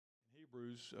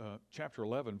Hebrews chapter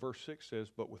 11, verse 6 says,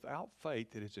 "But without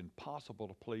faith it is impossible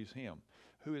to please Him."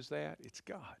 Who is that? It's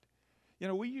God. You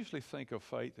know, we usually think of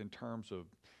faith in terms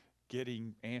of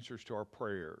getting answers to our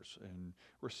prayers and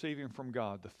receiving from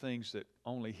God the things that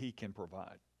only He can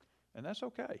provide. And that's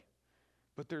okay.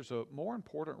 But there's a more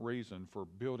important reason for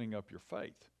building up your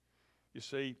faith. You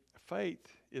see,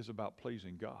 faith is about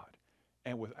pleasing God.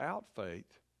 And without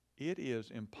faith, it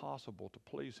is impossible to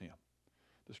please Him.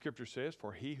 The scripture says,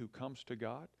 "For he who comes to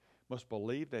God must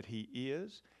believe that He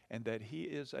is, and that He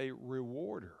is a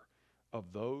rewarder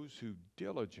of those who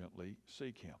diligently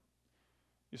seek Him."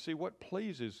 You see, what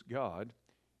pleases God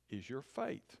is your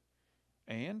faith.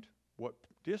 And what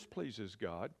displeases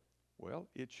God, well,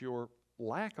 it's your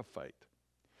lack of faith.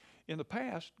 In the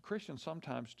past, Christians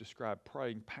sometimes describe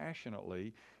praying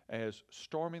passionately as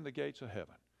storming the gates of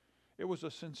heaven. It was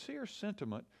a sincere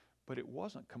sentiment, but it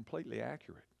wasn't completely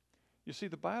accurate. You see,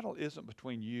 the battle isn't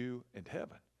between you and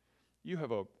heaven. You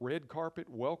have a red carpet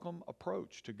welcome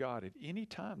approach to God at any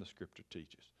time, the scripture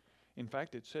teaches. In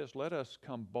fact, it says, "Let us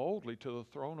come boldly to the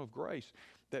throne of grace,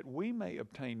 that we may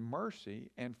obtain mercy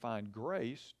and find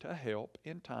grace to help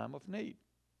in time of need."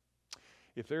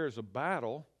 If there is a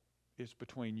battle, it's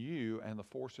between you and the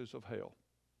forces of hell.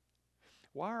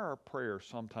 Why are our prayers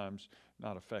sometimes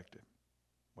not effective?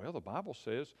 Well, the Bible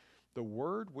says, "The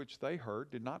word which they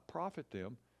heard did not profit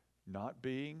them, not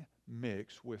being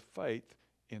mixed with faith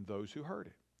in those who heard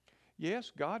it." Yes,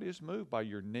 God is moved by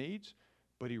your needs,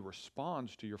 but He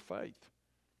responds to your faith.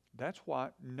 That's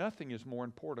why nothing is more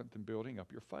important than building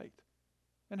up your faith.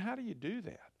 And how do you do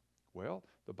that? Well,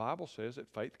 the Bible says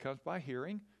that faith comes by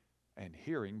hearing, and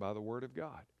hearing by the Word of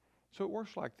God. So it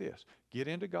works like this. Get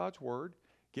into God's Word,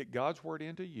 get God's Word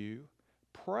into you,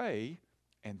 pray,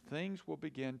 and things will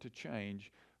begin to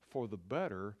change for the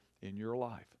better in your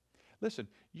life. Listen,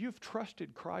 you've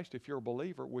trusted Christ, if you're a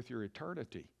believer, with your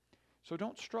eternity. So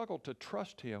don't struggle to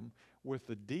trust Him with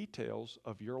the details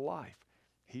of your life.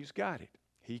 He's got it.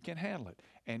 He can handle it.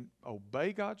 And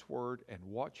obey God's Word and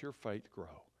watch your faith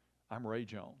grow. I'm Ray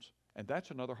Jones, and that's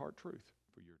another Heart Truth.